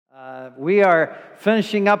We are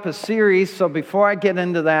finishing up a series, so before I get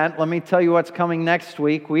into that, let me tell you what's coming next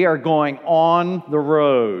week. We are going on the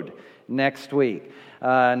road next week.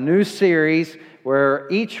 New series where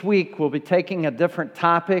each week we'll be taking a different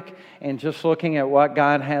topic and just looking at what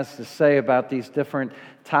God has to say about these different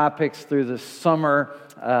topics through the summer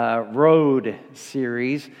road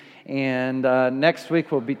series. And next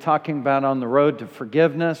week we'll be talking about on the road to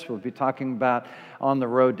forgiveness. We'll be talking about on the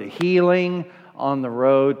road to healing, on the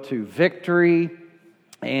road to victory,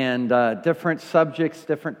 and different subjects,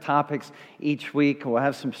 different topics each week. We'll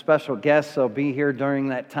have some special guests that'll be here during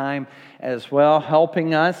that time as well,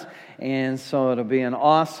 helping us. And so it'll be an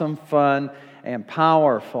awesome, fun, and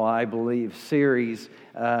powerful, I believe, series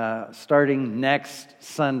starting next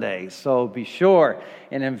Sunday. So be sure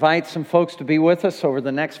and invite some folks to be with us over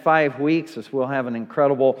the next 5 weeks, as we'll have an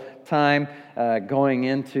incredible time going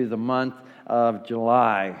into the month of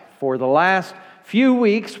July. For the last few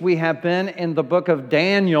weeks, we have been in the book of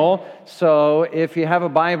Daniel. So if you have a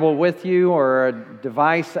Bible with you or a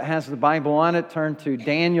device that has the Bible on it, turn to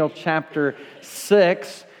Daniel chapter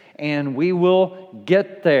 6, and we will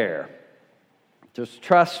get there. Just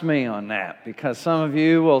trust me on that, because some of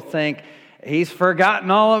you will think he's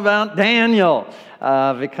forgotten all about Daniel,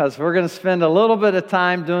 because we're going to spend a little bit of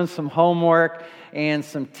time doing some homework and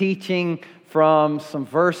some teaching from some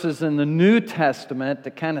verses in the New Testament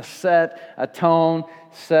to kind of set a tone,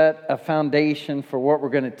 set a foundation for what we're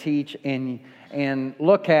going to teach and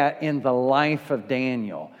look at in the life of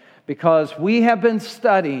Daniel. Because we have been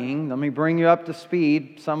studying, let me bring you up to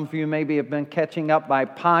speed. Some of you maybe have been catching up by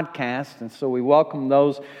podcast, and so we welcome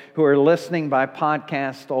those who are listening by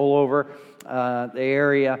podcast all over the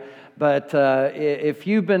area. But if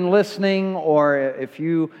you've been listening or if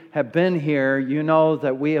you have been here, you know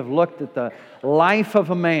that we have looked at the life of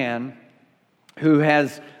a man who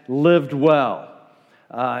has lived well.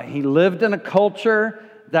 He lived in a culture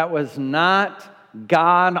that was not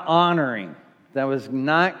God-honoring, that was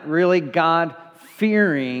not really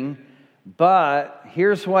God-fearing, but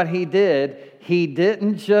here's what he did. He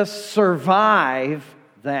didn't just survive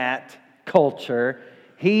that culture,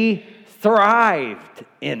 he thrived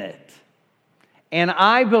in it. And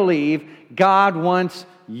I believe God wants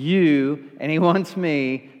you and He wants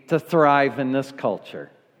me to thrive in this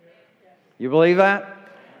culture. You believe that?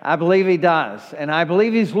 I believe He does. And I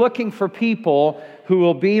believe He's looking for people who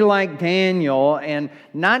will be like Daniel and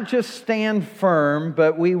not just stand firm,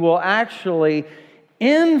 but we will actually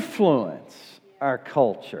influence our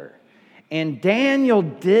culture. And Daniel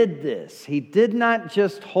did this. He did not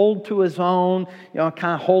just hold to his own, kind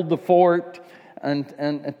of hold the fort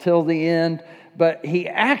until the end, but he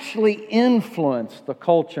actually influenced the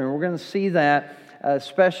culture. And we're going to see that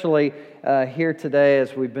especially here today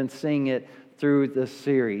as we've been seeing it through this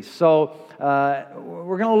series. So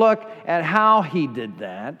we're going to look at how he did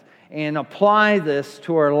that and apply this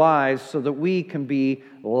to our lives so that we can be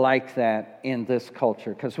like that in this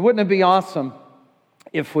culture. Because wouldn't it be awesome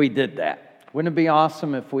if we did that? Wouldn't it be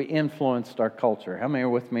awesome if we influenced our culture? How many are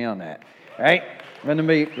with me on that? Right? Wouldn't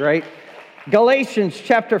it be great? Galatians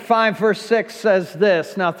chapter 5 verse 6 says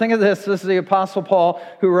this. Now think of this. This is the Apostle Paul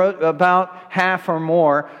who wrote about half or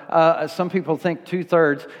more. Some people think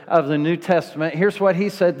 2/3 of the New Testament. Here's what he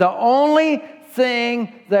said. The only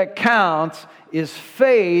thing that counts is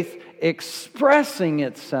faith expressing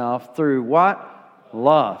itself through what?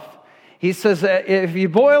 Love. He says that if you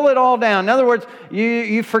boil it all down, in other words,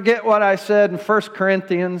 you forget what I said in 1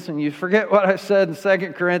 Corinthians, and you forget what I said in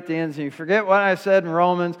 2 Corinthians, and you forget what I said in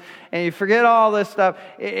Romans, and you forget all this stuff.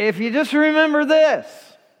 If you just remember this,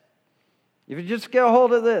 if you just get a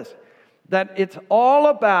hold of this, that it's all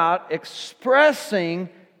about expressing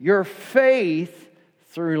your faith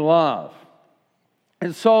through love.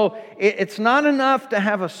 And so it's not enough to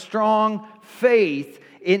have a strong faith.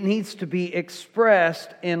 It needs to be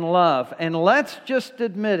expressed in love. And let's just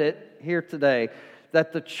admit it here today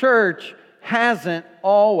that the church hasn't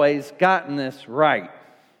always gotten this right.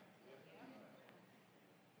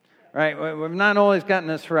 Right? We've not always gotten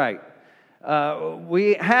this right.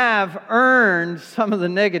 We have earned some of the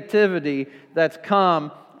negativity that's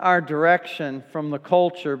come our direction from the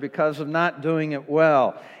culture because of not doing it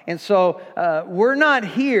well. And so we're not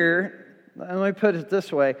here, let me put it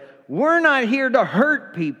this way, we're not here to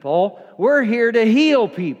hurt people. We're here to heal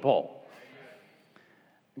people.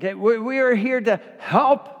 Okay, we are here to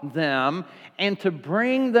help them and to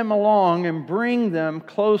bring them along and bring them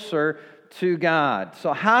closer to God.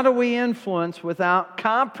 So how do we influence without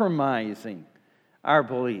compromising our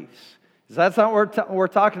beliefs? That's not what we're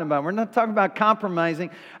talking about. We're not talking about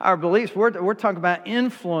compromising our beliefs. We're talking about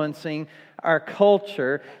influencing our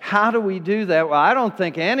culture. How do we do that? Well, I don't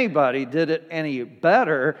think anybody did it any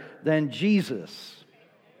better than Jesus.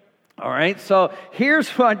 All right, so here's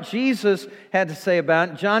what Jesus had to say about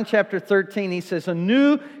it. In John chapter 13, he says, "A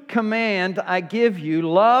new command I give you,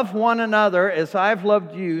 love one another as I've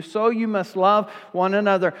loved you, so you must love one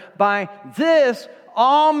another. By this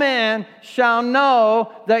all men shall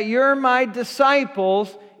know that you're my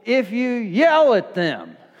disciples if you yell at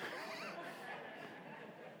them."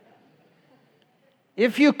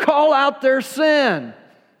 If you call out their sin.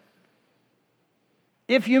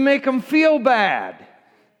 If you make them feel bad.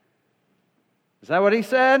 Is that what he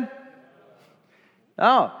said?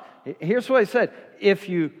 No. Here's what he said. If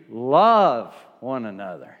you love one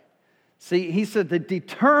another. See, he said the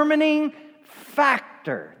determining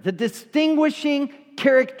factor, the distinguishing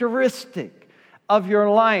characteristic of your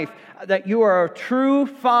life, that you are a true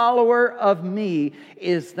follower of me,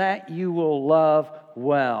 is that you will love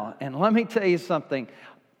well. And let me tell you something.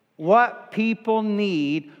 What people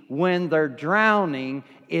need when they're drowning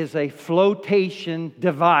is a flotation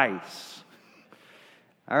device.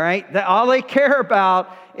 All right? All they care about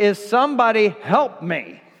is somebody help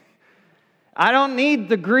me. I don't need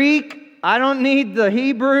the Greek. I don't need the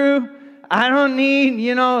Hebrew. I don't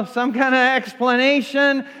need, some kind of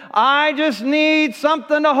explanation. I just need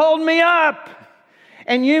something to hold me up.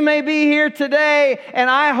 And you may be here today, and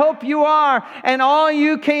I hope you are, and all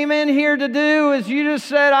you came in here to do is you just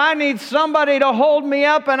said, I need somebody to hold me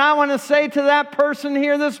up, and I want to say to that person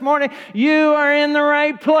here this morning, you are in the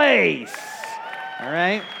right place. All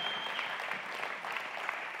right?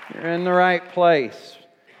 You're in the right place.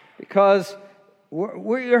 Because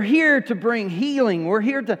we're here to bring healing. We're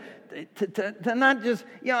here to not just,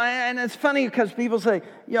 and it's funny because people say,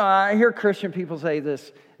 I hear Christian people say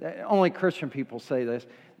this. Only Christian people say this.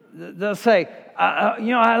 They'll say,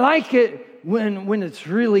 I like it when it's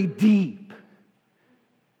really deep.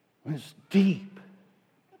 When it's deep.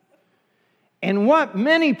 And what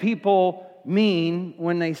many people mean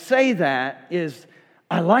when they say that is,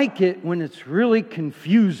 I like it when it's really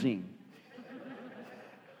confusing.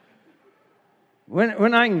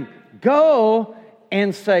 When I can go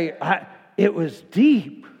and say, it was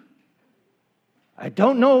deep. I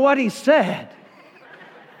don't know what he said,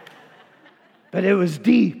 but it was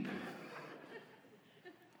deep.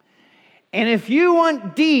 And if you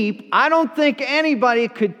want deep, I don't think anybody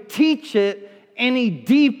could teach it any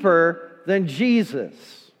deeper than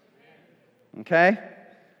Jesus. Okay?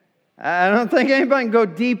 I don't think anybody can go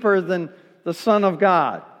deeper than the Son of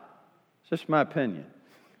God. It's just my opinion.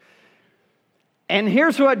 And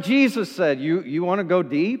here's what Jesus said. You want to go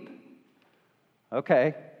deep?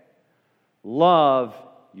 Okay. Love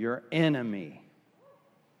your enemy.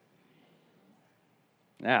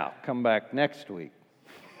 Now, come back next week.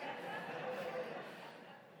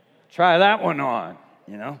 Try that one on,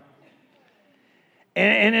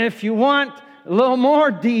 And if you want a little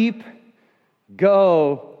more deep,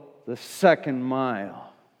 go the second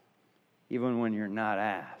mile, even when you're not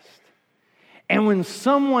asked. And when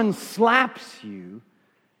someone slaps you,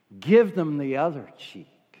 give them the other cheek.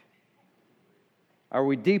 Are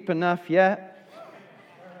we deep enough yet?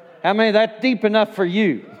 How many that's deep enough for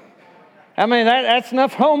you? How many that's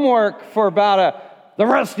enough homework for about the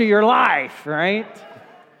rest of your life, right?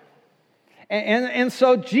 And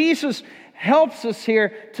so Jesus helps us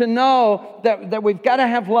here to know that we've got to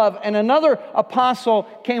have love. And another apostle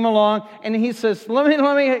came along and he says, let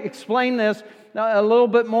me explain this a little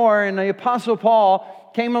bit more. And the apostle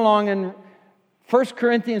Paul came along in 1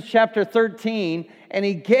 Corinthians chapter 13, and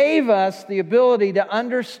he gave us the ability to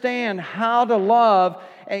understand how to love,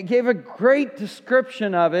 and gave a great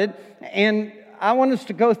description of it. And I want us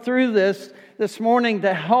to go through this morning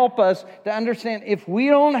to help us to understand if we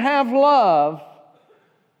don't have love,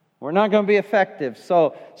 we're not going to be effective.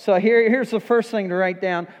 So here's the first thing to write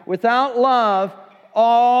down. Without love,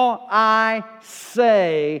 all I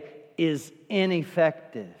say is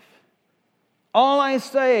ineffective. All I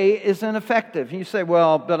say is ineffective. And you say,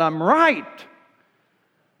 well, but I'm right.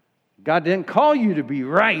 God didn't call you to be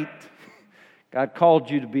right. God called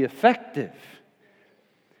you to be effective.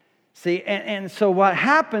 See, and so what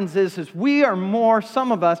happens is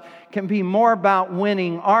some of us can be more about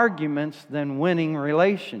winning arguments than winning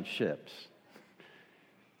relationships.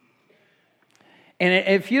 And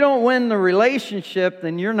if you don't win the relationship,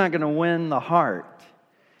 then you're not going to win the heart.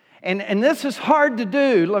 And this is hard to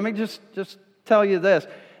do. Let me just tell you this.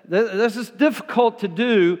 This is difficult to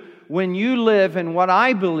do when you live in what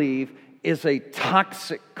I believe is a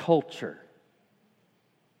toxic culture.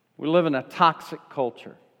 We live in a toxic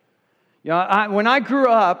culture. When I grew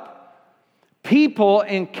up, people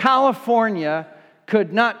in California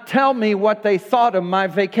could not tell me what they thought of my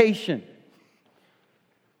vacation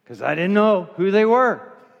because I didn't know who they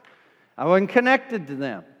were. I wasn't connected to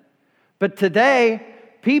them. But today,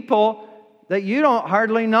 people that you don't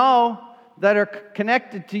hardly know that are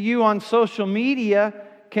connected to you on social media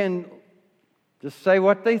can just say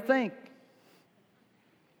what they think.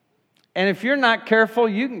 And if you're not careful,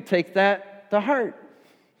 you can take that to heart.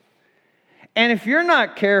 And if you're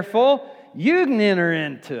not careful, you can enter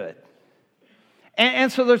into it.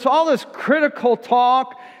 And so there's all this critical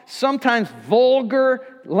talk, sometimes vulgar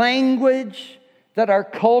language that our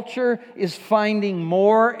culture is finding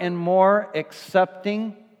more and more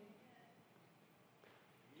accepting.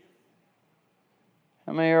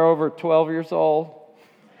 How many are over 12 years old?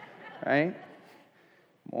 Right?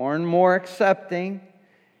 More and more accepting.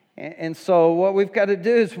 And so what we've got to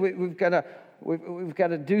do is we've got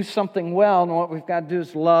to do something well, and what we've got to do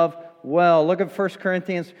is love well. Look at 1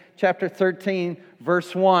 Corinthians chapter 13,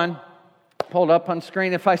 verse 1, pulled up on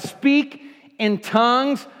screen. If I speak in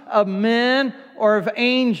tongues of men or of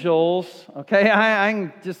angels, okay, I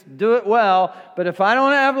can just do it well, but if I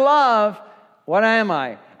don't have love, what am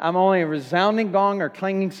I? I'm only a resounding gong or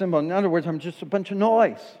clanging cymbal. In other words, I'm just a bunch of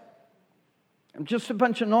noise. I'm just a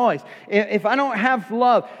bunch of noise. If I don't have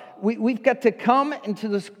love, we've got to come into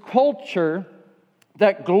this culture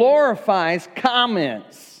that glorifies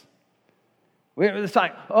comments. It's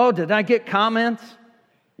like, oh, did I get comments?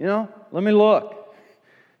 Let me look.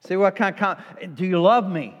 See what kind of comment. Do you love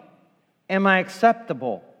me? Am I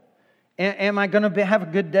acceptable? Am I going to have a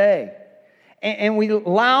good day? And we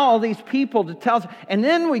allow all these people to tell us. And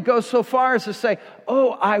then we go so far as to say,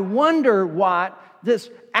 oh, I wonder what this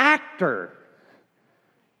actor,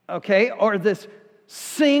 okay, or this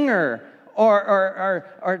singer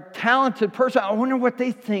or talented person, I wonder what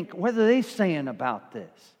they think, what are they saying about this?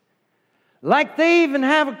 Like they even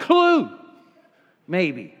have a clue,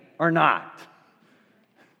 maybe, or not.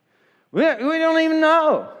 We don't even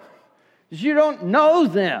know, because you don't know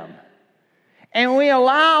them. And we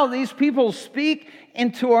allow these people to speak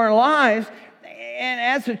into our lives. And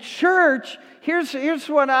as a church, here's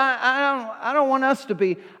what I don't want us to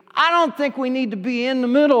be. I don't think we need to be in the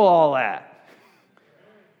middle of all that.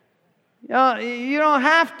 You don't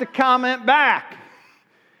have to comment back.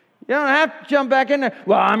 You don't have to jump back in there.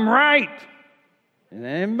 Well, I'm right. It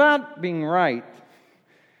ain't about being right.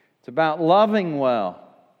 It's about loving well.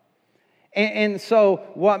 And so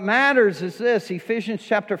what matters is this, Ephesians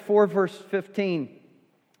chapter 4, verse 15.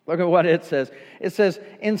 Look at what it says. It says,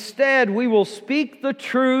 instead we will speak the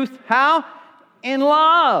truth. How? In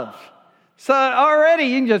love. So already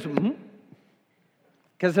you can just,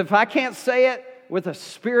 because if I can't say it with a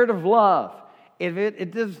spirit of love, if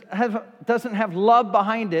it doesn't have love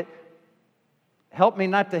behind it, help me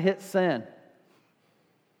not to hit sin.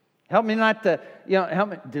 Help me not to, help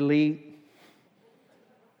me delete.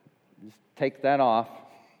 Just take that off.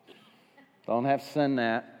 Don't have to send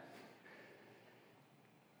that.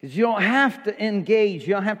 Because you don't have to engage.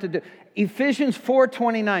 You don't have to do. Ephesians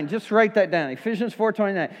 4:29. Just write that down. Ephesians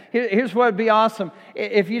 4:29. Here's what would be awesome.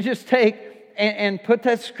 If you just take and put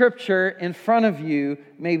that scripture in front of you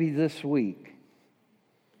maybe this week.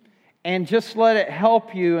 And just let it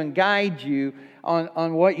help you and guide you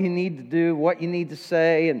on what you need to do, what you need to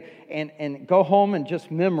say, and go home and just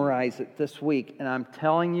memorize it this week. And I'm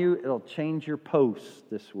telling you, it'll change your posts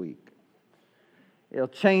this week. It'll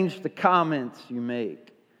change the comments you make.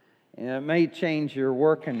 And it may change your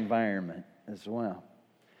work environment as well.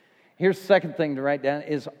 Here's the second thing to write down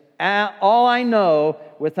is all I know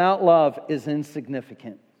without love is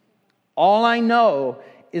insignificant. All I know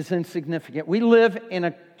is insignificant. We live in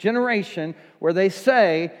a generation where they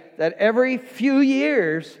say that every few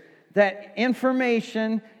years that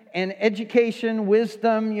information and education,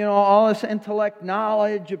 wisdom, all this intellect,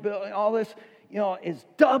 knowledge, ability, all this, is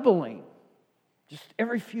doubling just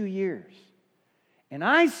every few years. And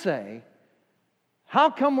I say, how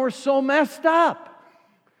come we're so messed up?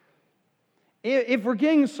 If we're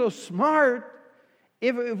getting so smart,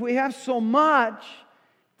 if we have so much,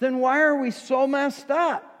 then why are we so messed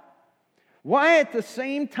up? Why at the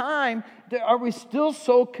same time are we still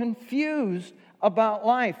so confused about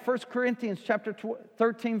life? 1 Corinthians chapter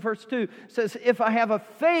 13, verse 2 says, if I have a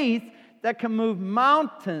faith that can move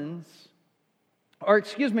mountains,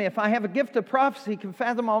 if I have a gift of prophecy, can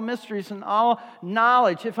fathom all mysteries and all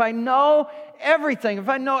knowledge, if I know everything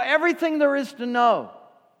there is to know,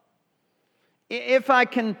 if I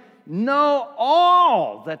can know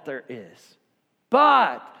all that there is,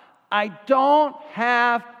 but I don't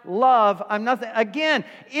have love, I'm nothing. Again,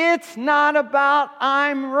 it's not about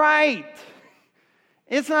I'm right.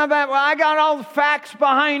 It's not about, I got all the facts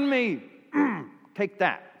behind me. Take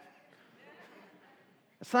that.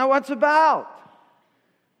 That's not what it's about.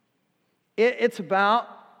 It's about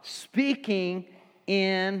speaking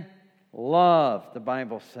in love, the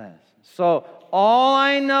Bible says. So all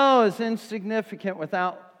I know is insignificant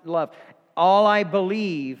without love. All I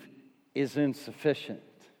believe is insufficient.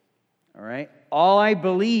 All right? All I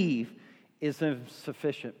believe is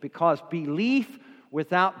insufficient because belief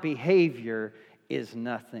without behavior is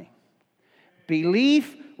nothing.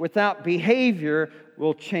 Belief without behavior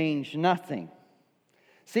will change nothing.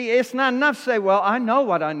 See, it's not enough to say, well, I know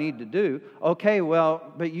what I need to do. Okay,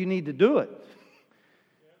 well, but you need to do it.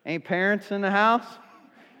 Any parents in the house?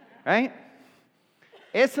 Right?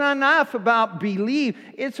 It's not enough about belief.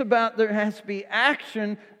 It's about there has to be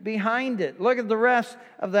action behind it. Look at the rest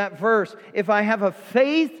of that verse. If I have a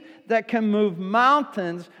faith that can move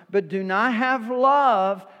mountains, but do not have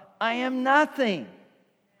love, I am nothing.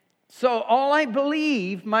 So all I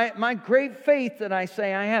believe, my great faith that I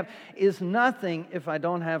say I have, is nothing if I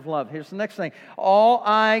don't have love. Here's the next thing. All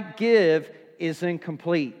I give is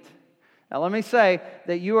incomplete. Now let me say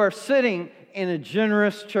that you are sitting in a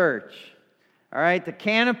generous church. All right, the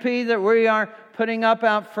canopy that we are putting up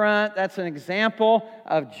out front, that's an example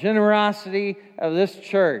of generosity of this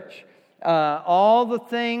church. All the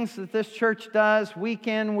things that this church does week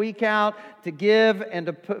in, week out to give and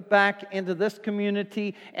to put back into this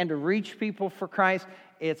community and to reach people for Christ,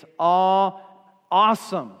 it's all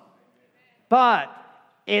awesome. But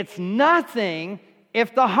it's nothing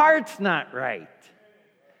if the heart's not right.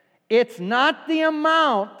 It's not the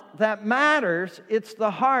amount that matters, it's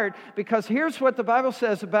the heart. Because here's what the Bible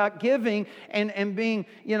says about giving and being,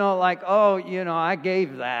 like, I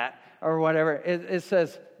gave that or whatever. It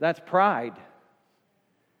says that's pride.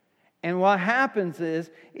 And what happens is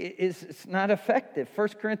it's not effective. 1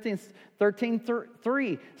 Corinthians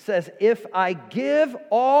 13:3 says, if I give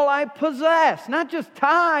all I possess, not just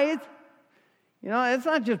tithe, it's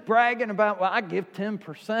not just bragging about, well, I give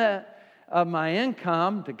 10% of my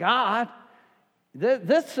income to God.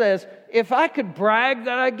 This says, if I could brag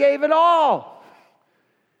that I gave it all.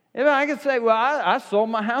 If I could say, well, I sold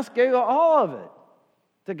my house, gave all of it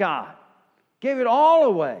to God. Gave it all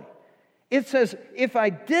away. It says, if I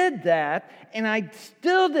did that and I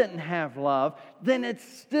still didn't have love, then it's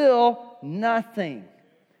still nothing.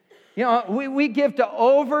 We give to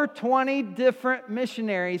over 20 different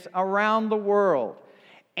missionaries around the world.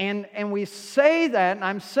 And we say that, and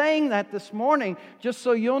I'm saying that this morning just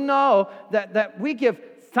so you'll know that we give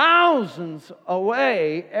thousands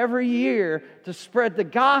away every year to spread the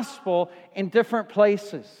gospel in different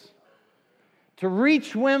places. To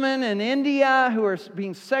reach women in India who are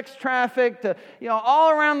being sex trafficked, all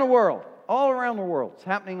around the world. All around the world. It's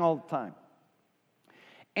happening all the time.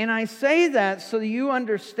 And I say that so that you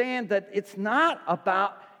understand that it's not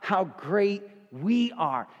about how great we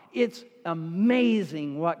are. It's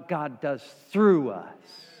amazing what God does through us.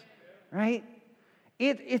 Right?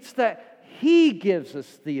 It's that He gives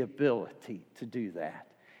us the ability to do that.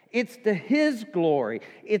 It's to His glory.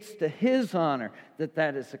 It's to His honor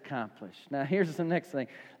that is accomplished. Now, here's the next thing.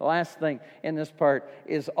 The last thing in this part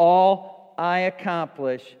is all I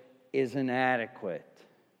accomplish is inadequate.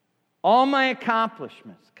 All my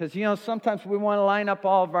accomplishments. Because, sometimes we want to line up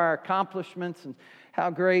all of our accomplishments and how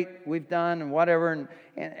great we've done and whatever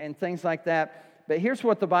and things like that. But here's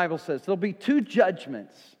what the Bible says. There'll be two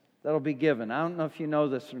judgments that'll be given. I don't know if you know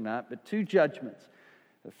this or not, but two judgments.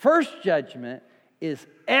 The first judgment is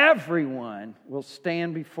everyone will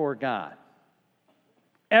stand before God.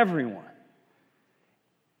 Everyone.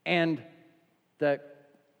 And the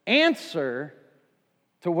answer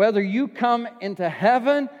to whether you come into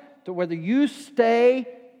heaven, to whether you stay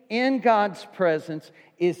in God's presence,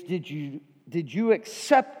 is did you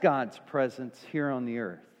accept God's presence here on the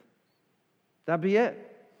earth? That'll be it.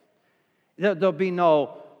 There'll be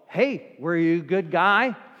no, hey, were you a good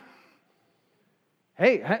guy?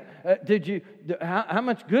 Hey, how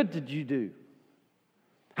much good did you do?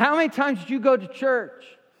 How many times did you go to church?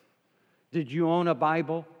 Did you own a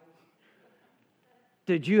Bible?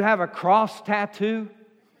 Did you have a cross tattoo?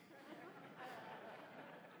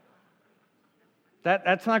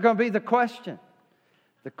 That's not going to be the question.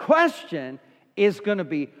 The question is going to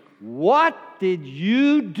be, what did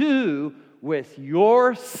you do with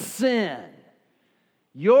your sin?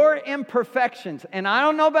 Your imperfections. And I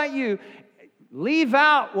don't know about you, leave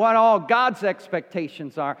out what all God's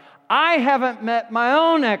expectations are. I haven't met my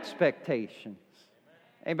own expectations.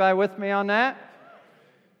 Anybody with me on that?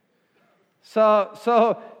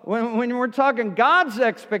 So when we're talking God's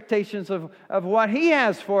expectations of what He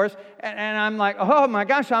has for us, and I'm like, oh my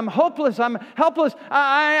gosh, I'm hopeless, I'm helpless,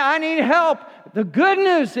 I need help. The good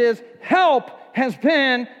news is help has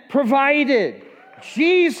been provided.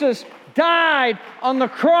 Jesus died on the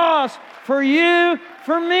cross for you,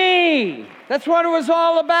 for me. That's what it was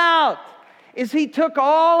all about. Is He took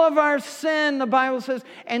all of our sin, the Bible says,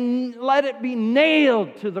 and let it be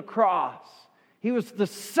nailed to the cross. He was the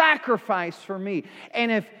sacrifice for me.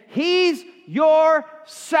 And if He's your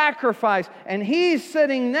sacrifice, and He's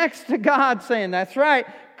sitting next to God saying, that's right,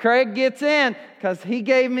 Craig gets in because he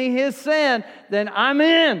gave me his sin, then I'm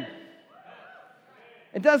in.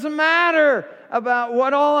 It doesn't matter about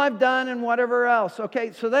what all I've done and whatever else.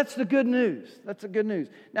 Okay, so that's the good news. That's the good news.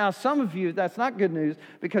 Now, some of you, that's not good news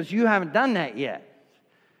because you haven't done that yet.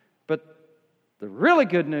 But the really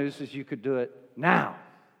good news is you could do it now.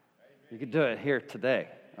 You could do it here today,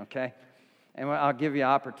 okay? And I'll give you an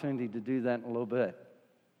opportunity to do that in a little bit.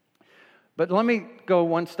 But let me go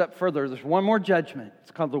one step further. There's one more judgment.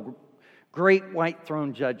 It's called the Great White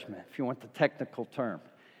Throne Judgment, if you want the technical term.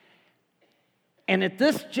 And at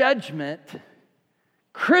this judgment,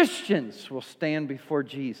 Christians will stand before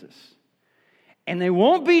Jesus. And they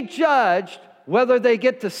won't be judged whether they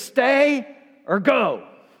get to stay or go.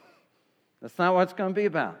 That's not what it's going to be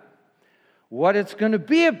about. What it's going to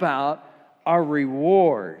be about are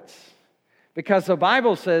rewards. Because the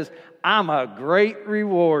Bible says, I'm a great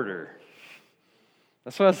rewarder.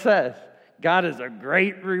 That's what it says. God is a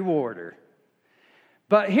great rewarder.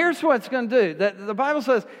 But here's what it's going to do. The Bible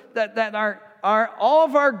says that all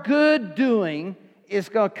of our good doing is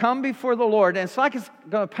going to come before the Lord. And it's like it's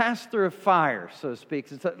going to pass through a fire, so to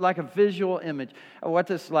speak. It's like a visual image of what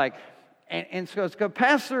this is like. And so it's going to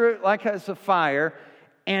pass through it like it's a fire.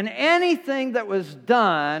 And anything that was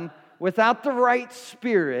done without the right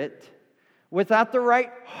spirit, without the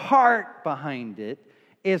right heart behind it,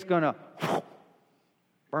 is going to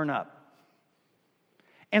burn up.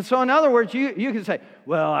 And so in other words, you can say,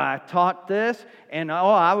 well, I taught this, and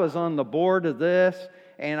I was on the board of this,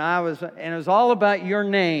 and it was all about your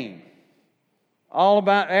name. All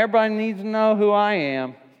about, everybody needs to know who I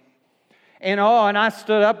am. And I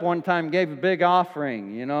stood up one time and gave a big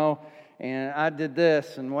offering, and I did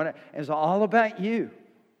this, and what, it was all about you.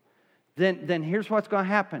 Then here's what's going to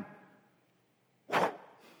happen.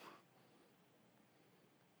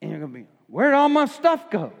 And you're going to be, where'd all my stuff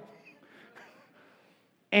go?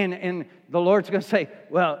 And the Lord's going to say,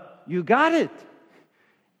 well, you got it.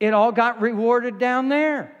 It all got rewarded down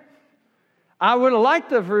there. I would have liked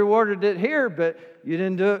to have rewarded it here, but you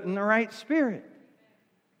didn't do it in the right spirit.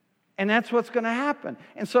 And that's what's going to happen.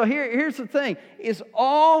 And so here's the thing, is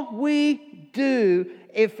all we do,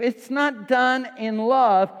 if it's not done in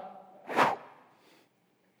love,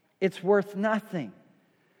 it's worth nothing.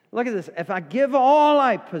 Look at this. If I give all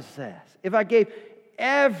I possess, if I gave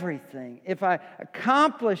everything, if I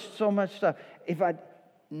accomplished so much stuff,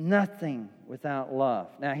 nothing without love.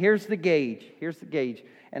 Now here's the gauge,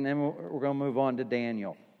 and then we're going to move on to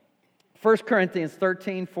Daniel. 1 Corinthians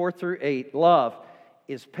 13, 4 through 8, love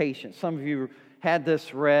is patient. Some of you had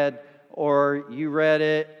this read, or you read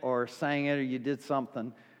it, or sang it, or you did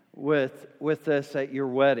something with this at your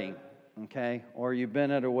wedding, okay? Or you've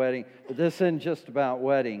been at a wedding. But this isn't just about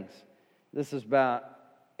weddings. This is about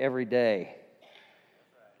every day.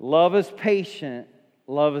 Love is patient.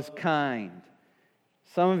 Love is kind.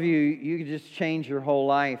 Some of you could just change your whole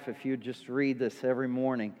life if you just read this every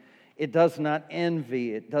morning. It does not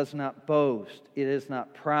envy. It does not boast. It is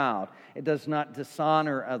not proud. It does not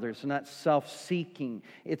dishonor others. It's not self-seeking.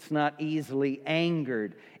 It's not easily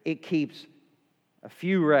angered. It keeps a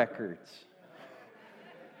few records.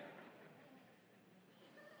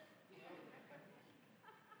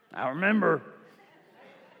 I remember.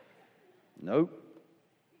 Nope.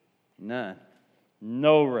 None.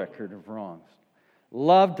 No record of wrongs.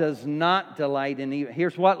 Love does not delight in evil.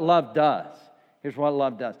 Here's what love does.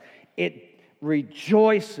 It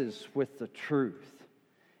rejoices with the truth.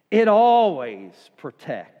 It always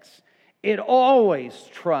protects. It always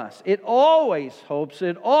trusts. It always hopes.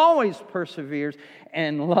 It always perseveres.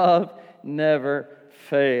 And love never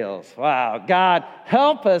fails. Wow. God,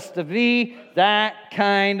 help us to be that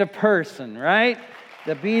kind of person, right?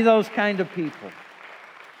 To be those kind of people.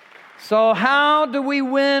 So how do we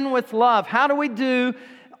win with love? How do we do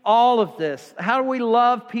all of this? How do we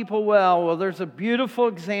love people well? Well, there's a beautiful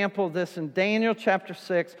example of this in Daniel chapter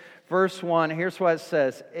 6, verse 1. Here's what it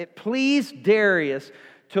says. It pleased Darius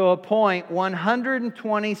to appoint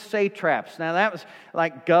 120 satraps. Now that was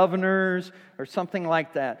like governors or something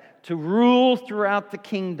like that, to rule throughout the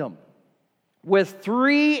kingdom with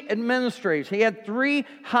 3 administrators. He had 3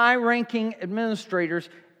 high-ranking administrators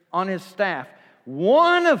on his staff.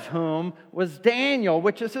 One of whom was Daniel,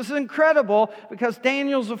 which is incredible because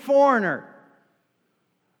Daniel's a foreigner.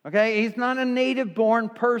 Okay, he's not a native-born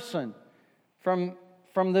person from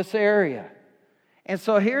this area. And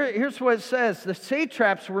so here's what it says. The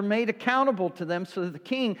satraps were made accountable to them so that the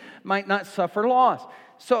king might not suffer loss.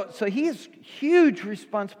 So he has huge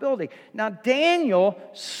responsibility. Now, Daniel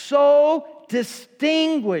so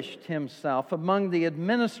distinguished himself among the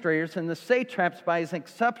administrators and the satraps by his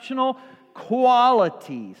exceptional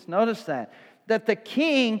qualities. Notice that the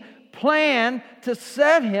king planned to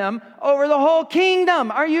set him over the whole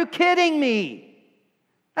kingdom. Are you kidding me?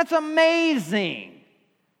 That's amazing.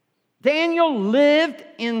 Daniel lived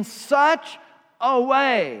in such a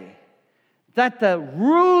way that the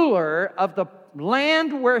ruler of the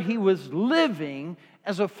land where he was living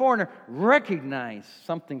as a foreigner recognized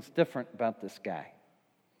something's different about this guy.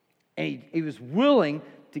 And he was willing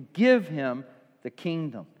to give him the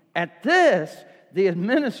kingdom. At this, the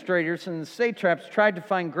administrators and the satraps tried to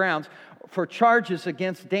find grounds for charges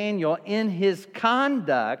against Daniel in his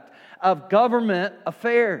conduct of government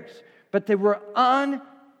affairs. But they were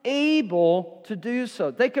unable to do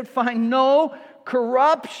so. They could find no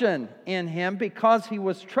corruption in him because he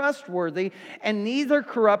was trustworthy and neither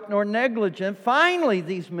corrupt nor negligent. Finally,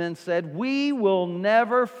 these men said, "We will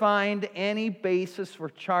never find any basis for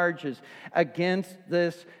charges against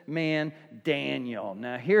this man Daniel."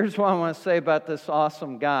 Now, here's what I want to say about this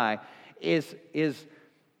awesome guy is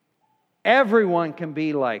everyone can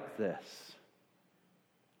be like this.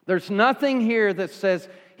 There's nothing here that says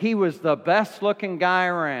he was the best looking guy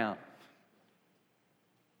around.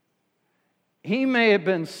 He may have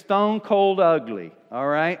been stone cold ugly, all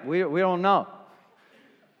right? We don't know.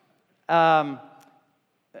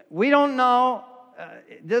 We don't know.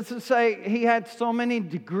 It doesn't say he had so many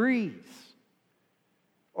degrees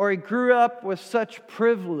or he grew up with such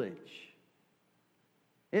privilege.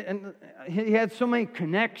 And he had so many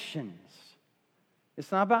connections.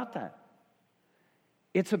 It's not about that.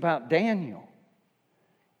 It's about Daniel.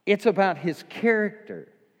 It's about his character.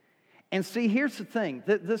 And see, here's the thing.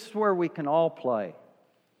 This is where we can all play.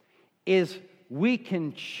 Is we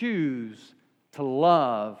can choose to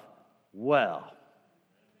love well.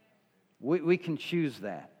 We can choose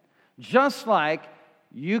that. Just like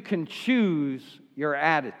you can choose your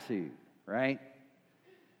attitude, right?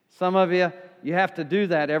 Some of you have to do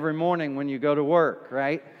that every morning when you go to work,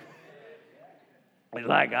 right? It's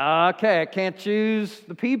like, okay, I can't choose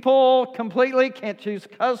the people completely, can't choose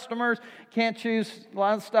customers, can't choose a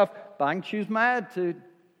lot of stuff, but I can choose my attitude.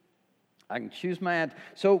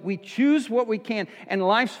 So we choose what we can, and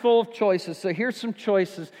life's full of choices. So here's some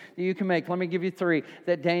choices that you can make. Let me give you 3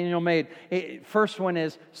 that Daniel made. First one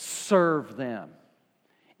is serve them.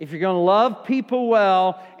 If you're going to love people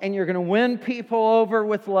well and you're going to win people over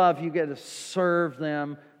with love, you got to serve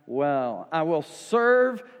them well. I will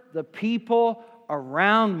serve the people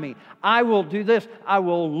around me. I will do this. I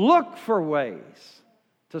will look for ways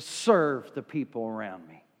to serve the people around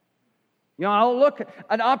me. You know, I'll look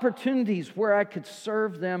at opportunities where I could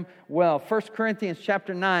serve them well. 1 Corinthians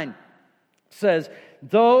chapter 9 says,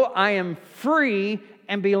 "Though I am free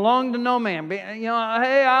and belong to no man." You know,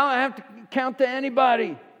 hey, I don't have to count to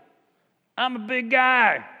anybody. I'm a big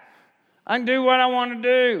guy. I can do what I want to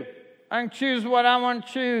do. I can choose what I want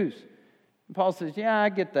to choose. And Paul says, yeah, I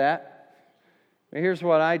get that. But here's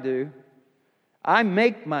what I do. I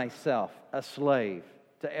make myself a slave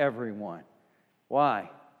to everyone. Why?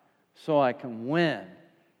 So I can win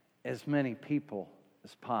as many people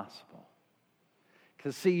as possible.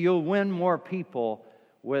 Because see, you'll win more people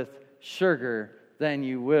with sugar than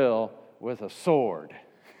you will with a sword.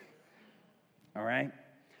 All right?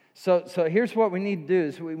 So here's what we need to do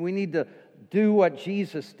is we need to do what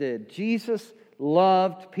Jesus did. Jesus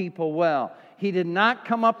loved people well. He did not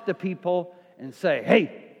come up to people and say,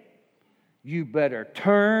 hey, you better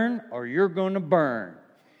turn or you're going to burn.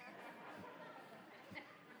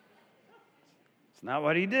 It's not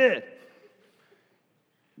what he did.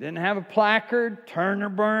 Didn't have a placard, turn or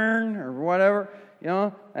burn or whatever. You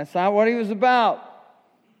know, that's not what he was about.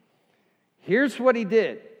 Here's what he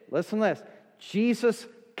did. Listen to this. Jesus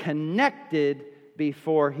connected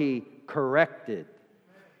before he corrected.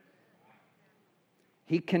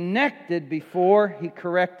 He connected before he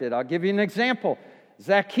corrected. I'll give you an example.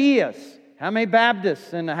 Zacchaeus. How many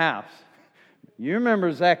Baptists in the house? You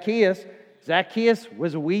remember Zacchaeus. Zacchaeus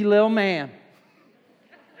was a wee little man.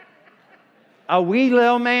 A wee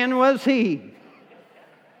little man was he.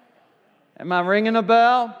 Am I ringing a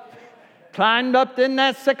bell? Climbed up in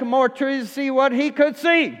that sycamore tree to see what he could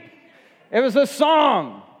see. It was a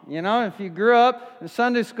song. You know, if you grew up in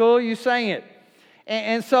Sunday school, you sang it.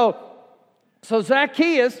 And so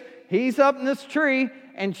Zacchaeus, he's up in this tree,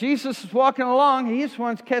 and Jesus is walking along. He just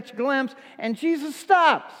wants to catch a glimpse, and Jesus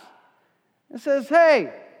stops and says,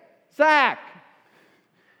 "Hey, Zach,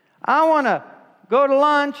 I want to go to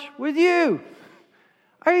lunch with you."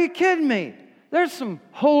 Are you kidding me? There's some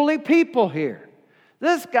holy people here.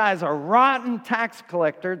 This guy's a rotten tax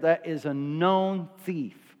collector that is a known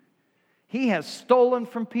thief. He has stolen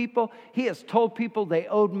from people. He has told people they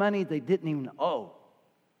owed money they didn't even owe.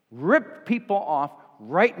 Ripped people off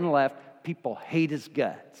right and left. People hate his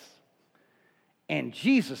guts. And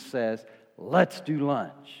Jesus says, "Let's do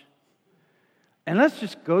lunch. And let's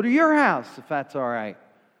just go to your house if that's all right."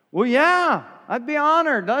 "Well, yeah, I'd be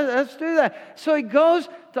honored. Let's do that." So he goes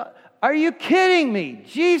to, are you kidding me?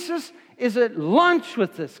 Jesus is at lunch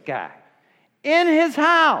with this guy in his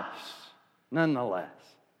house, nonetheless.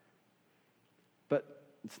 But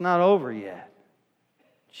it's not over yet.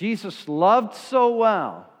 Jesus loved so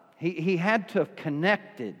well, he had to have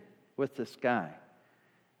connected with this guy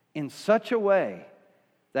in such a way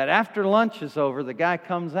that after lunch is over, the guy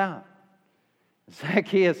comes out.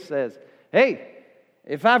 Zacchaeus says, "Hey,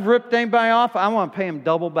 if I've ripped anybody off, I want to pay him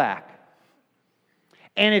double back.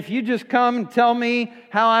 And if you just come and tell me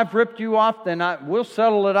how I've ripped you off, then we'll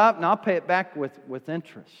settle it up and I'll pay it back with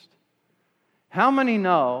interest." How many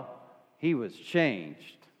know he was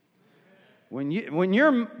changed? When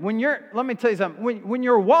you're, let me tell you something. When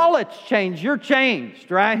your wallet's changed, you're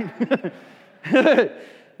changed, right?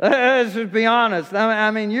 Let's just be honest.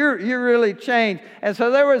 I mean, you're really changed. And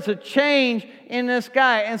so there was a change in this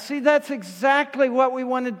guy. And see, that's exactly what we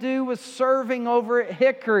want to do with serving over at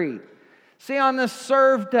Hickory. See, on this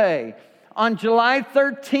Serve Day, on July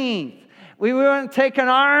 13th, we want to take an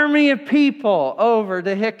army of people over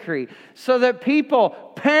to Hickory so that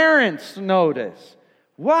parents notice,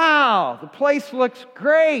 "Wow, the place looks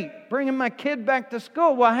great. Bringing my kid back to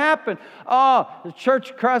school. What happened? Oh, the church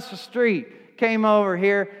across the street came over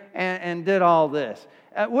here and did all this."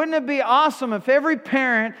 Wouldn't it be awesome if every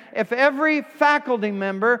parent, if every faculty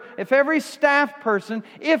member, if every staff person,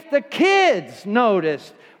 if the kids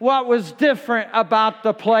noticed what was different about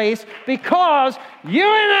the place because you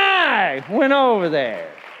and I went over there,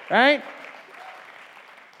 right?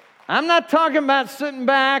 I'm not talking about sitting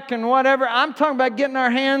back and whatever. I'm talking about getting our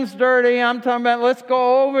hands dirty. I'm talking about let's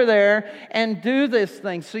go over there and do this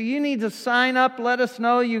thing. So you need to sign up. Let us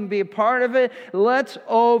know you can be a part of it. Let's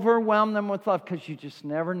overwhelm them with love because you just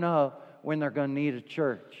never know when they're going to need a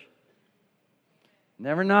church.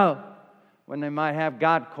 Never know when they might have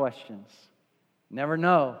God questions. Never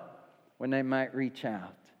know when they might reach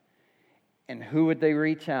out. And who would they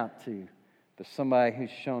reach out to? But somebody who's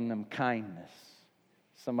shown them kindness.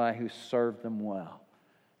 Somebody who served them well.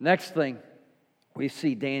 Next thing we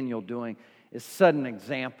see Daniel doing is set an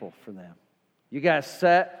example for them. You got to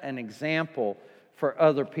set an example for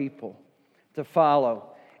other people to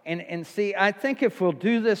follow. And see, I think if we'll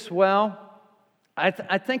do this well, I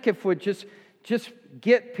think if we just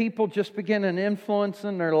get people just begin an influence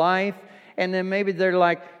in their life, and then maybe they're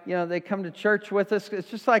like, they come to church with us. It's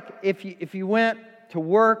just like if you went to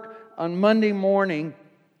work on Monday morning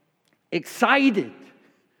excited.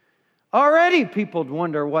 Already people would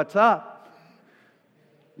wonder what's up.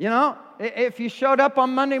 If you showed up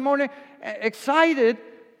on Monday morning excited,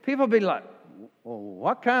 people would be like, "Well,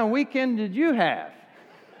 what kind of weekend did you have?"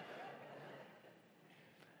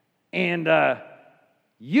 And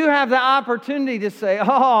you have the opportunity to say,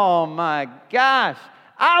 "Oh my gosh,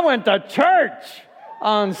 I went to church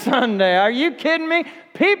on Sunday. Are you kidding me?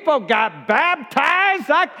 People got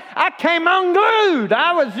baptized. I came unglued.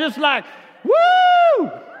 I was just like,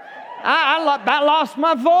 woo!" I lost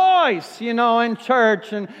my voice, in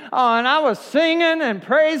church. And I was singing and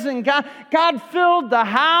praising God. God filled the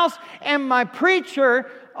house. And my preacher,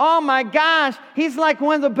 oh my gosh, he's like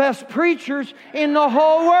one of the best preachers in the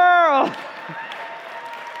whole world.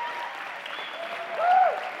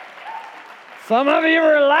 Some of you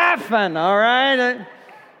were laughing, all right?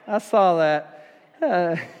 I saw that.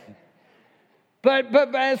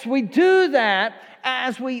 But as we do that,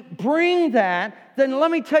 as we bring that, then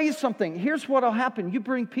let me tell you something. Here's what will happen. You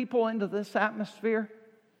bring people into this atmosphere,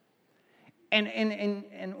 and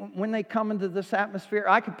when they come into this atmosphere,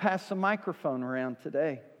 I could pass the microphone around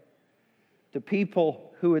today to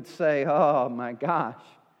people who would say, "Oh my gosh,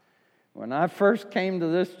 when I first came to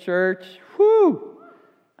this church,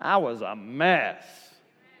 I was a mess.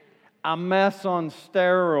 A mess on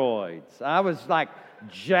steroids. I was like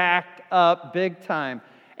jacked up big time.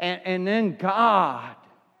 And then God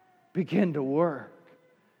began to work.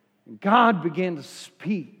 God began to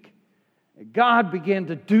speak. God began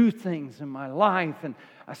to do things in my life. And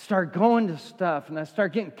I started going to stuff, and I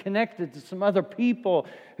started getting connected to some other people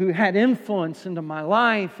who had influence into my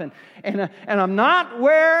life. And I'm not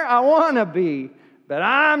where I want to be, but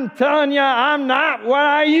I'm telling you, I'm not what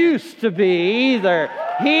I used to be either.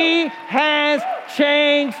 He has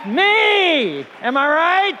changed me. Am I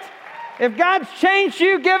right? If God's changed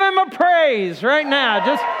you, give Him a praise right now.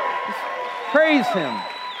 Just praise Him.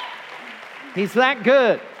 He's that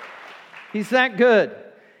good. He's that good.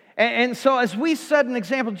 And so as we set an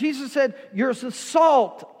example, Jesus said, you're the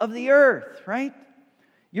salt of the earth, right?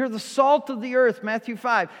 You're the salt of the earth, Matthew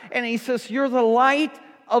 5. And He says, you're the light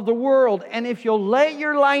of the world. And if you'll let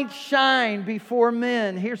your light shine before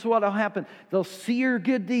men, here's what will happen. They'll see your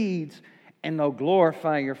good deeds and they'll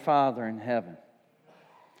glorify your Father in heaven.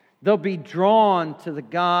 They'll be drawn to the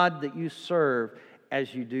God that you serve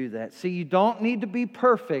as you do that. See, you don't need to be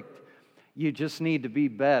perfect. You just need to be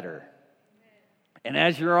better. And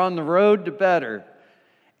as you're on the road to better,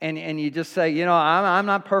 and you just say, I'm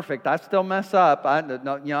not perfect. I still mess up.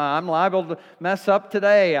 I'm liable to mess up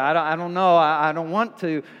today. I don't know. I don't want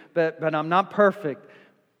to, but I'm not perfect.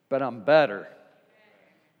 But I'm better.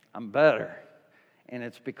 I'm better. And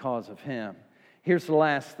it's because of Him. Here's the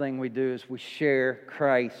last thing we do is we share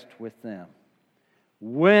Christ with them.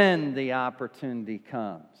 When the opportunity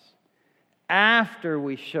comes. After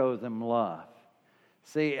we show them love.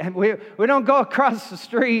 See, and we don't go across the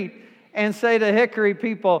street and say to Hickory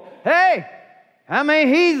people, hey, how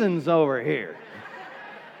many heathens over here?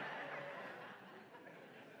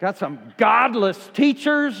 Got some godless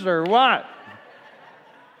teachers or what?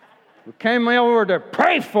 We came over to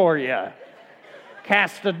pray for you.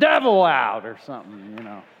 Cast the devil out or something,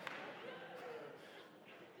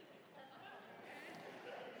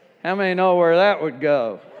 How many know where that would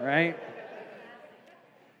go, right?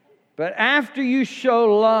 But after you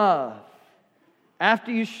show love,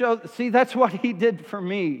 see, that's what He did for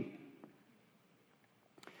me.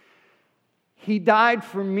 He died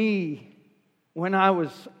for me when I was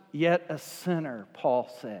yet a sinner, Paul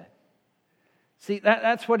said. See,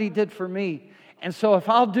 that's what He did for me. And so if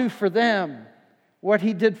I'll do for them what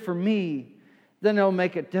He did for me, then it'll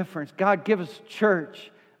make a difference. God, give us a church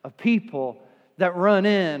of people that run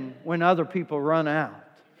in when other people run out.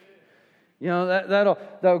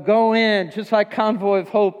 They'll go in, just like Convoy of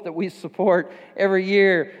Hope that we support every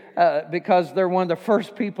year because they're one of the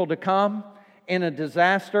first people to come in a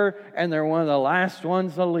disaster and they're one of the last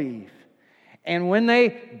ones to leave. And when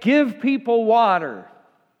they give people water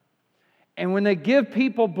and when they give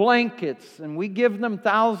people blankets, and we give them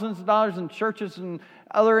thousands of dollars, and churches and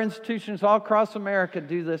other institutions all across America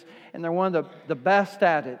do this, and they're one of the best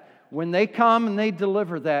at it. When they come and they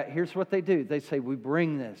deliver that, here's what they do. They say, we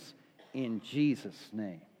bring this in Jesus'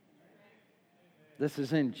 name. This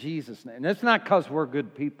is in Jesus' name. And it's not because we're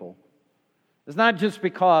good people. It's not just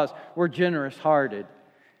because we're generous-hearted.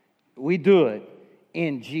 We do it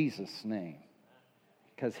in Jesus' name.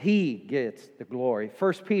 Because He gets the glory.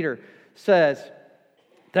 1 Peter says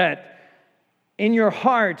that in your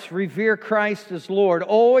hearts revere Christ as Lord.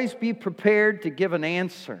 Always be prepared to give an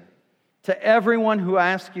answer to everyone who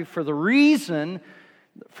asks you for the reason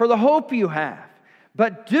for the hope you have.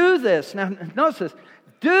 But do this, now notice this,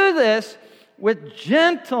 do this with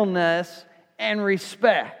gentleness and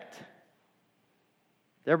respect.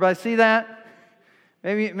 Everybody see that?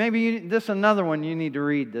 Maybe this is another one you need to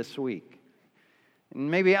read this week.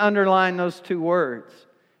 And maybe underline those two words.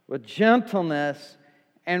 With gentleness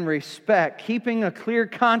and respect, keeping a clear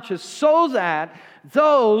conscience so that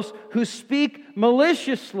those who speak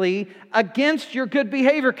maliciously against your good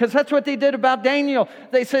behavior, because that's what they did about Daniel.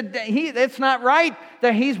 They said, it's not right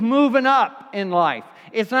that he's moving up in life.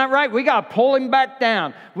 It's not right. We got to pull him back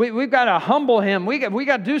down. We've got to humble him. We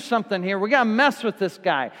got to do something here. We got to mess with this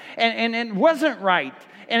guy. And it wasn't right.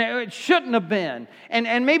 And it shouldn't have been.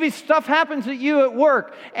 And maybe stuff happens at you at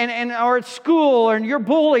work or at school, and you're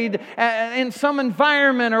bullied in some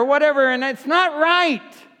environment or whatever, and it's not right.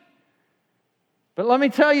 But let me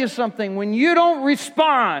tell you something. When you don't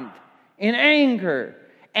respond in anger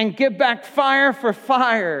and give back fire for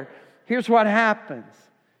fire, here's what happens.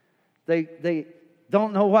 They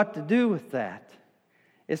don't know what to do with that.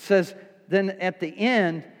 It says, then at the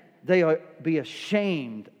end, they'll be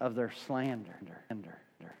ashamed of their slander.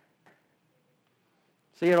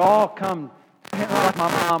 See, it all comes, like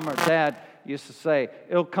my mom or dad used to say,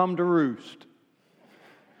 it'll come to roost.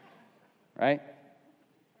 Right?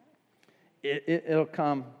 It'll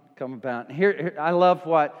come about. And here, I love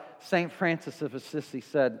what St. Francis of Assisi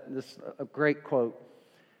said. This is a great quote.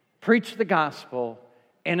 Preach the gospel,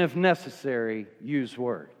 and if necessary, use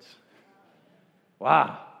words.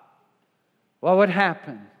 Wow. What would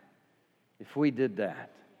happen if we did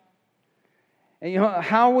that? And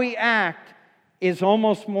how we act is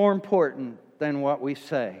almost more important than what we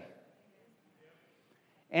say.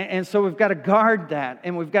 And so we've got to guard that,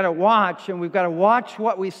 and we've got to watch, and we've got to watch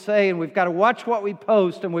what we say, and we've got to watch what we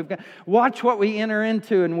post, and we've got to watch what we enter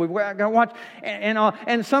into, and we've got to watch.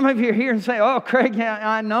 And some of you are here and say, "Oh, Craig, yeah,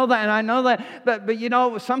 I know that, and I know that."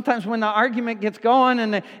 But sometimes when the argument gets going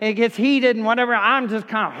and it gets heated and whatever, I'm just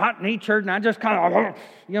kind of hot-natured, and I just kind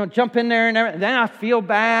of jump in there and everything. Then I feel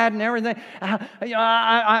bad and everything.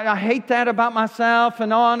 I hate that about myself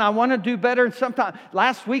and all, and I want to do better. And sometimes,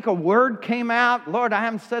 last week a word came out. Lord, I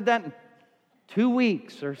haven't said that in 2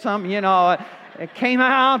 weeks or something. It came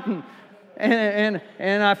out and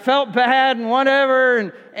I felt bad and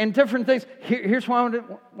whatever and different things. Here's what I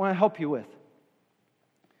want to help you with.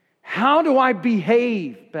 How do I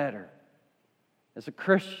behave better as a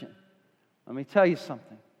Christian? Let me tell you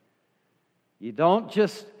something. You don't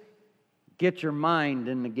just get your mind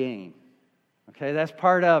in the game. Okay, that's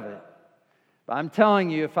part of it. But I'm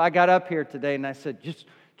telling you, if I got up here today and I said,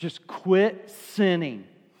 just quit sinning.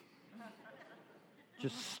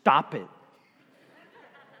 Just stop it.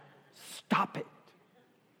 Stop it.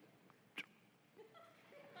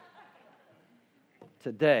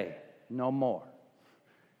 Today, no more.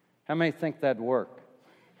 How many think that'd work?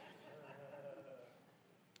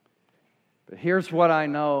 But here's what I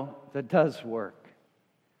know that does work.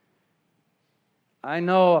 I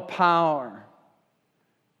know a power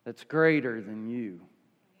that's greater than you.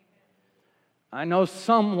 I know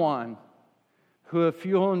someone who, if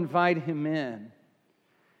you'll invite him in,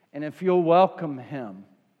 and if you'll welcome him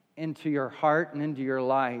into your heart and into your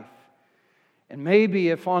life, and maybe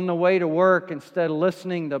if on the way to work, instead of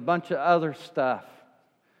listening to a bunch of other stuff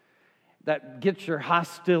that gets your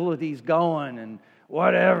hostilities going and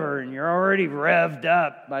whatever, and you're already revved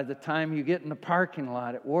up by the time you get in the parking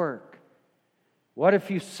lot at work. What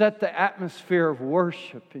if you set the atmosphere of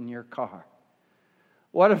worship in your car?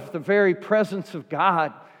 What if the very presence of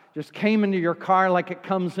God just came into your car like it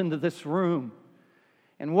comes into this room?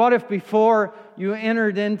 And what if before you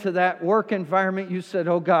entered into that work environment, you said,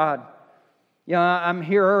 "Oh God, I'm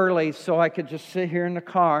here early so I could just sit here in the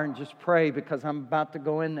car and just pray because I'm about to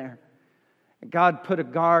go in there. God, put a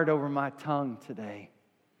guard over my tongue today.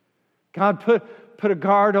 God, put a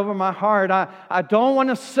guard over my heart. I don't want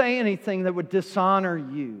to say anything that would dishonor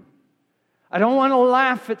you. I don't want to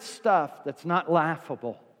laugh at stuff that's not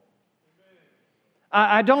laughable.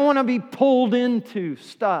 I don't want to be pulled into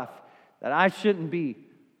stuff that I shouldn't be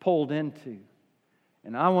pulled into.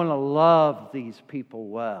 And I want to love these people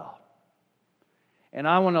well. And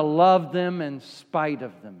I want to love them in spite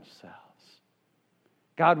of themselves.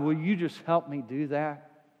 God, will you just help me do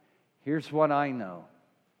that? Here's what I know.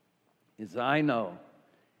 I know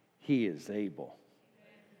He is able.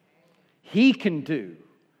 He can do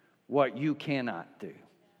what you cannot do.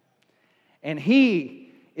 And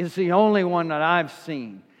He is the only one that I've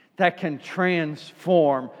seen that can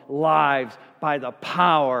transform lives by the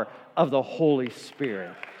power of the Holy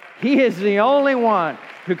Spirit. He is the only one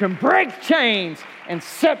who can break chains and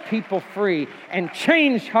set people free and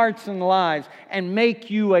change hearts and lives and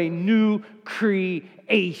make you a new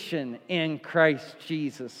creation in Christ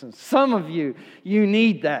Jesus. And some of you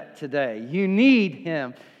need that today. You need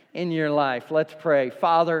Him in your life. Let's pray.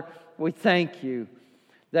 Father, we thank you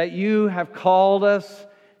that you have called us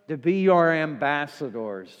to be your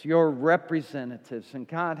ambassadors, your representatives. And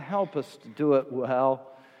God, help us to do it well.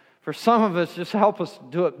 For some of us, just help us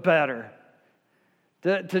do it better.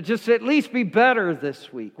 To just at least be better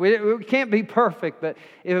this week. We can't be perfect, but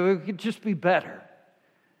if we could just be better.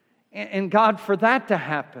 And God, for that to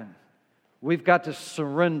happen, we've got to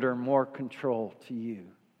surrender more control to you.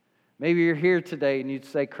 Maybe you're here today and you'd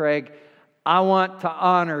say, Craig, I want to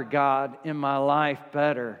honor God in my life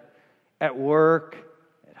better. At work,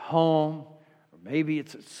 at home, or maybe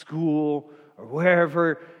it's at school, or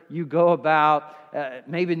wherever you go about,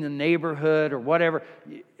 maybe in the neighborhood or whatever,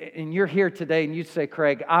 and you're here today and you say,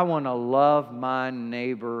 Craig, I want to love my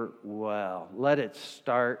neighbor well. Let it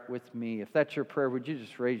start with me. If that's your prayer, would you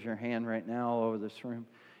just raise your hand right now all over this room?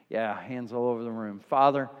 Yeah, hands all over the room.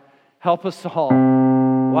 Father, help us all.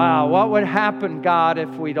 Wow, what would happen, God, if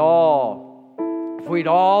we'd all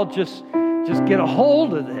just get a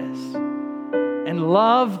hold of this and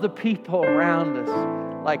love the people around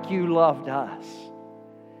us like you loved us.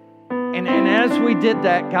 And as we did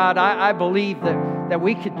that, God, I believe that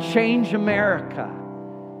we could change America.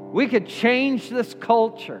 We could change this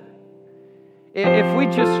culture if we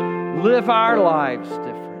just live our lives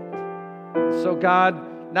different. So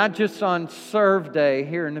God, not just on Serve Day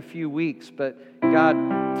here in a few weeks, but God,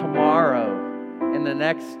 tomorrow and the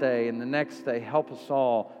next day and the next day. Help us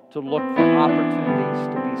all to look for opportunities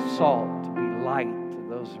to be salt, to be light to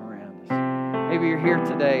those around us. Maybe you're here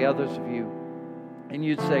today, others of you, and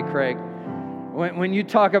you'd say, Craig, when you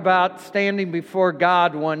talk about standing before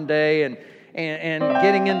God one day and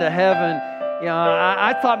getting into heaven,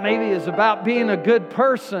 I thought maybe it was about being a good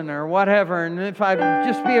person or whatever, and if I'd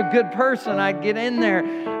just be a good person, I'd get in there.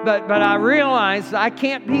 But I realized I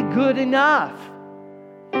can't be good enough,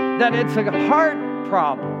 that it's a heart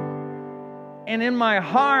problem. And in my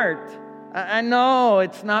heart, I know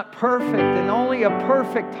it's not perfect, and only a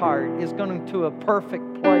perfect heart is going to a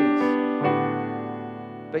perfect place.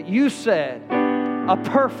 But you said, a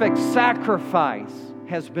perfect sacrifice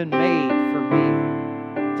has been made for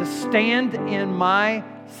me to stand in my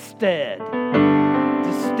stead,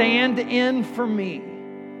 to stand in for me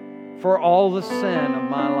for all the sin of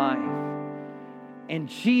my life. And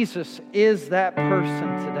Jesus is that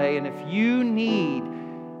person today. And if you need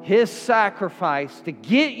His sacrifice to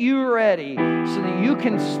get you ready so that you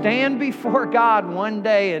can stand before God one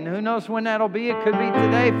day, and who knows when that'll be? It could be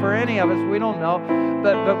today for any of us. We don't know.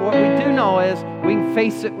 But what we do know is we can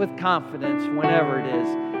face it with confidence whenever it is.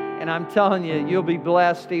 And I'm telling you, you'll be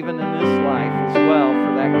blessed even in this life as well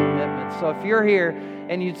for that commitment. So if you're here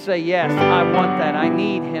and you'd say, yes, I want that. I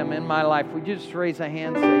need Him in my life. Would you just raise a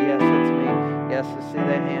hand and say, yes, that's me. Yes, I see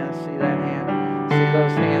that hand. See that hand. See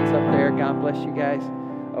those hands up there. God bless you guys.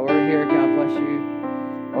 Over here, God bless you.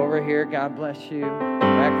 Over here, God bless you.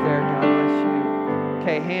 Back there, God bless you.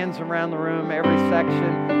 Okay, hands around the room, every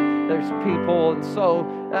section. There's people. And so,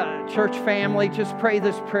 church family, just pray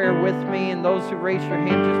this prayer with me. And those who raise your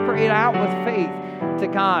hand, just pray it out with faith to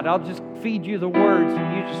God. I'll just feed you the words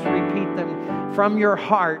and you just repeat them from your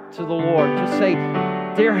heart to the Lord. Just say,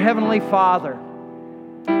 Dear Heavenly Father,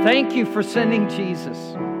 thank you for sending Jesus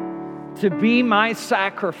to be my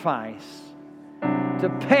sacrifice, to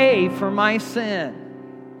pay for my sin.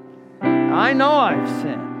 I know I've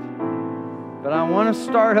sinned, but I want to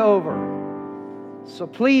start over. So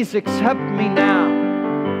please accept me now.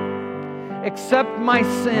 Accept my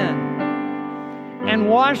sin and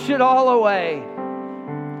wash it all away.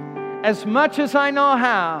 As much as I know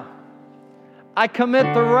how, I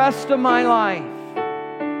commit the rest of my life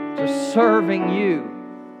to serving you.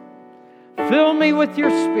 Fill me with your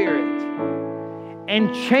Spirit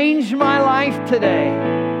and change my life today.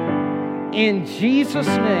 In Jesus'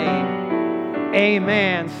 name,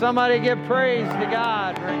 amen. Somebody give praise to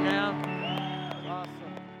God right now.